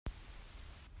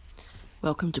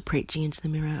Welcome to Preaching into the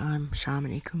Mirror. I'm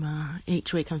Shamini Kumar.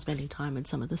 Each week I'm spending time with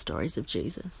some of the stories of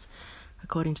Jesus,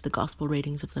 according to the Gospel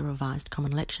readings of the Revised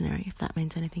Common Lectionary, if that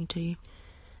means anything to you.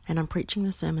 And I'm preaching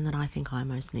the sermon that I think I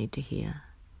most need to hear.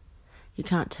 You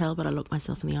can't tell, but I look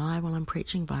myself in the eye while I'm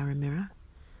preaching via a mirror.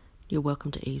 You're welcome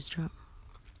to eavesdrop.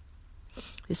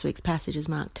 This week's passage is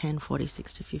Mark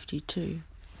 10:46-52,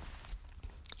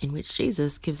 in which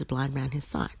Jesus gives a blind man his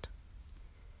sight.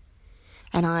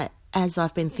 And as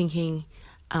I've been thinking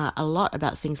a lot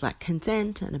about things like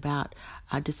consent and about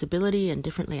disability and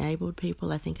differently abled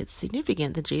people, I think it's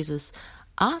significant that Jesus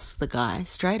asks the guy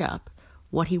straight up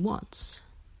what he wants.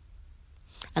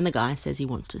 And the guy says he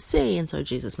wants to see, and so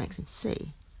Jesus makes him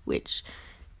see, which,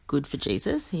 good for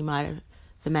Jesus. The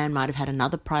man might have had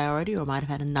another priority or might have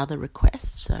had another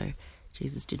request, so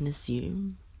Jesus didn't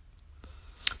assume.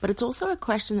 But it's also a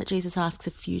question that Jesus asks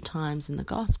a few times in the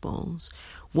Gospels.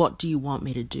 What do you want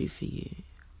me to do for you?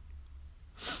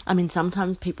 I mean,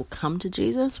 sometimes people come to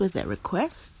Jesus with their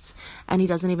requests and he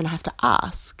doesn't even have to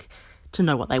ask to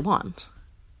know what they want.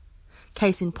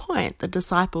 Case in point, the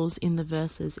disciples in the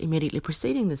verses immediately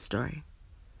preceding this story.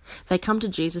 They come to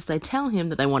Jesus, they tell him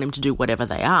that they want him to do whatever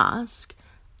they ask,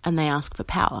 and they ask for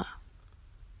power.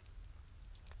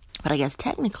 But I guess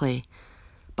technically,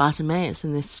 Bartimaeus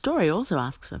in this story also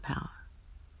asks for power.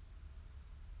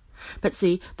 But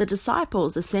see, the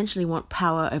disciples essentially want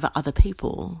power over other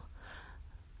people.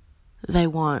 They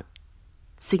want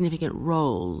significant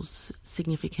roles,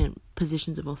 significant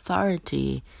positions of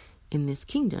authority in this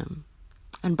kingdom.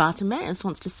 And Bartimaeus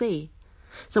wants to see.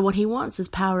 So what he wants is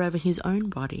power over his own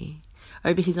body,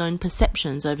 over his own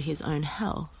perceptions, over his own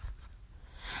health.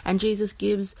 And Jesus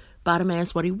gives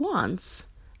Bartimaeus what he wants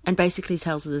and basically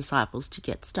tells the disciples to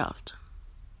get stuffed.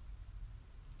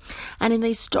 And in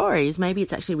these stories, maybe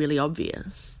it's actually really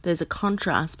obvious. There's a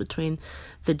contrast between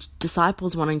the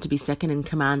disciples wanting to be second in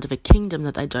command of a kingdom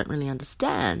that they don't really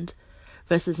understand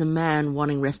versus a man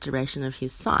wanting restoration of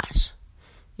his sight.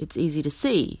 It's easy to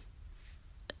see,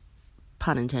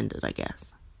 pun intended, I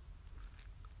guess.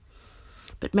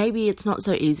 But maybe it's not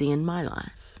so easy in my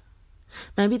life.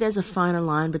 Maybe there's a finer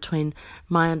line between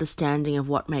my understanding of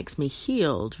what makes me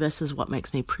healed versus what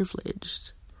makes me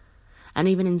privileged. And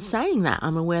even in saying that,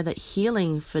 I'm aware that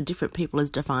healing for different people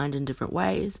is defined in different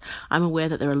ways. I'm aware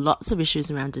that there are lots of issues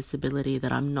around disability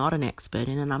that I'm not an expert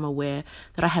in, and I'm aware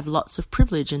that I have lots of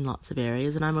privilege in lots of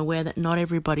areas, and I'm aware that not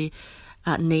everybody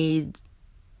who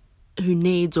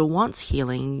needs or wants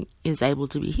healing is able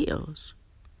to be healed.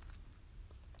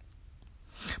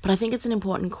 But I think it's an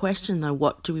important question, though,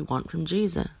 what do we want from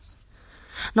Jesus?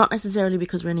 Not necessarily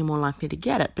because we're any more likely to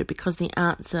get it, but because the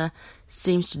answer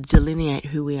seems to delineate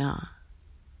who we are.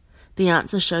 The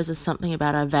answer shows us something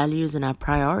about our values and our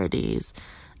priorities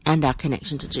and our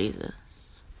connection to Jesus.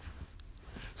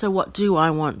 So what do I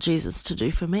want Jesus to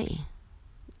do for me?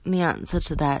 And the answer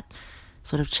to that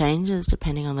sort of changes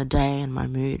depending on the day and my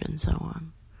mood and so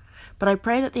on. But I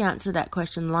pray that the answer to that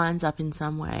question lines up in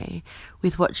some way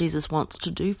with what Jesus wants to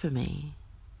do for me,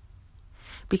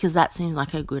 because that seems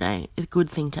like a good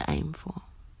thing to aim for.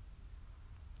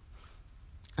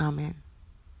 Amen.